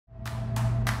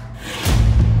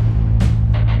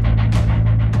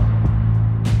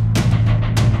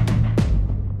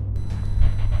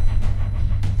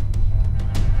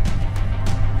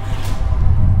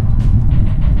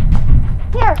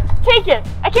take it.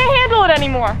 I can't handle it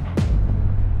anymore.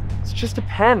 It's just a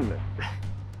pen.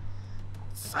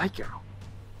 Psycho.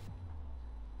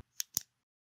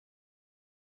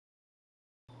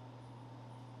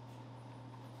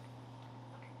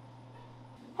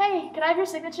 Hey, can I have your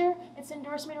signature? It's to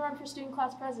endorse me to run for student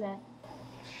class president.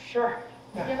 Sure.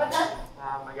 Do you have a pen?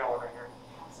 I got one right here.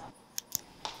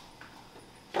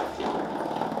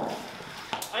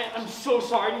 I'm so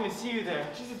sorry I didn't even see you there.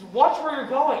 Jesus, watch where you're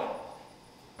going.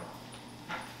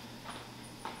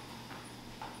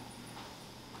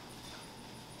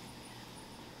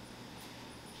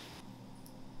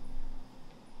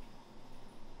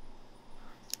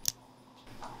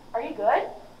 Are you good?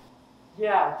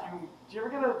 Yeah, do you ever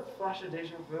get a flash of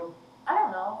deja vu? I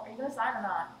don't know. Are you gonna sign or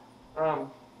not? I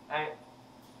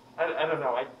don't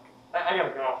know. I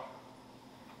gotta go.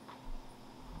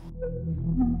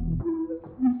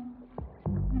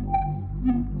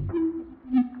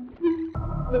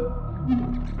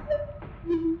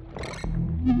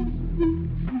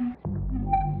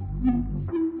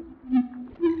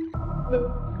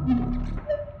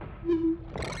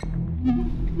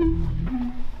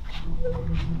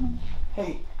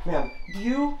 Hey, man,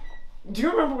 do you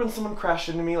remember when someone crashed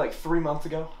into me like 3 months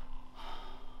ago?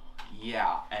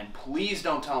 Yeah, and please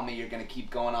don't tell me you're gonna keep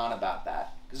going on about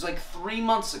that. It was like 3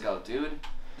 months ago, dude.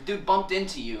 The dude bumped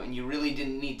into you and you really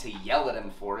didn't need to yell at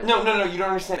him for it. No, you don't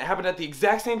understand. It happened at the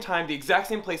exact same time, the exact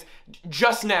same place,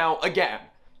 just now, again.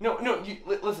 No,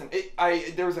 listen,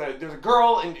 there was a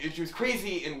girl and she was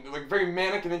crazy and like very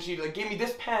manic, and then she like gave me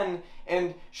this pen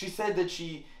and she said that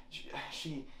she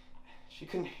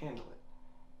couldn't handle it.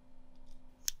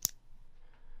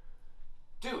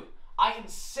 Dude, I am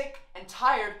sick and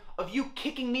tired of you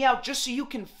kicking me out just so you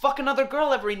can fuck another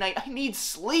girl every night. I need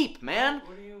sleep, man.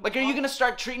 Like, are you gonna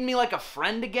start treating me like a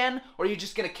friend again? Or are you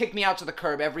just gonna kick me out to the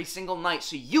curb every single night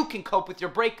so you can cope with your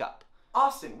breakup?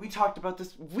 Austin, we talked about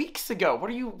this weeks ago.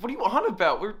 What are you on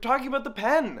about? We're talking about the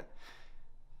pen.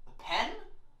 The pen?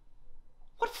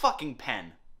 What fucking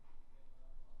pen?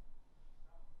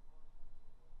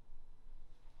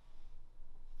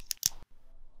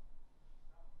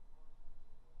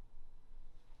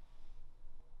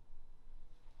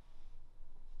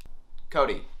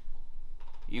 Cody,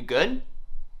 you good?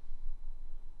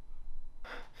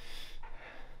 God,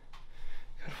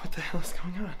 what the hell is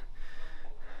going on?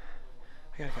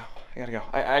 I gotta go.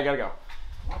 I gotta go.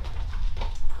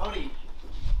 Cody,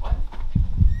 what?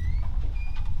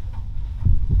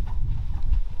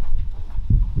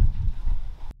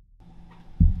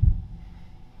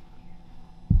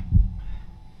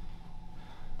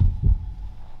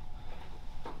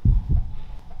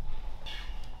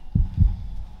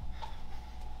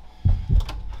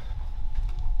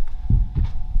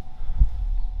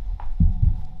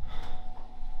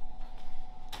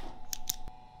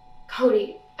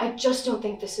 Cody, I just don't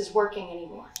think this is working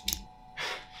anymore.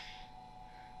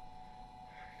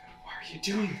 Why are you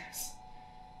doing this?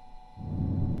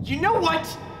 You know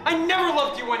what? I never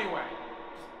loved you anyway.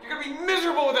 You're gonna be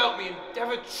miserable without me and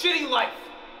have a shitty life.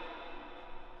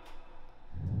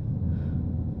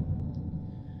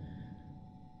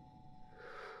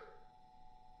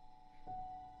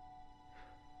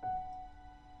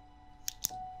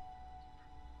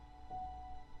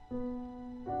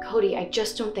 Cody, I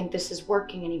just don't think this is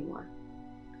working anymore.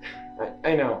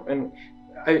 I know, and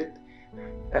I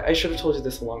should have told you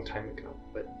this a long time ago,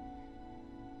 but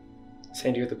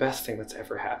Sandy, you're the best thing that's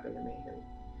ever happened to me, and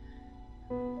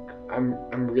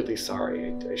I'm really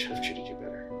sorry. I should have treated you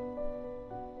better.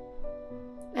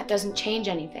 That doesn't change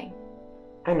anything.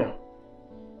 I know,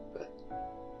 but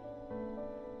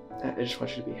I just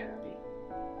want you to be happy.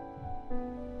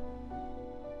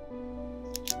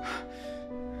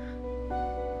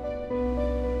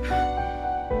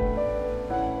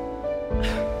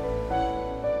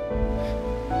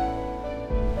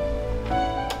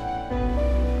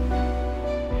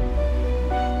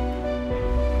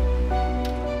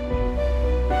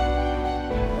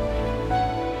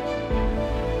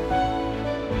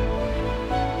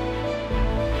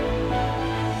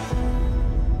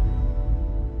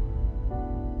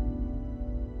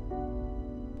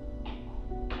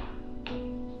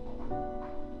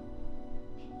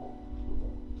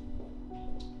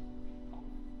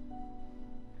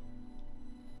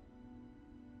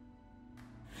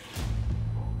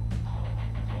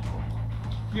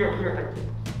 Here,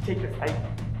 take this. I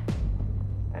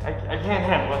can't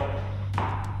handle it.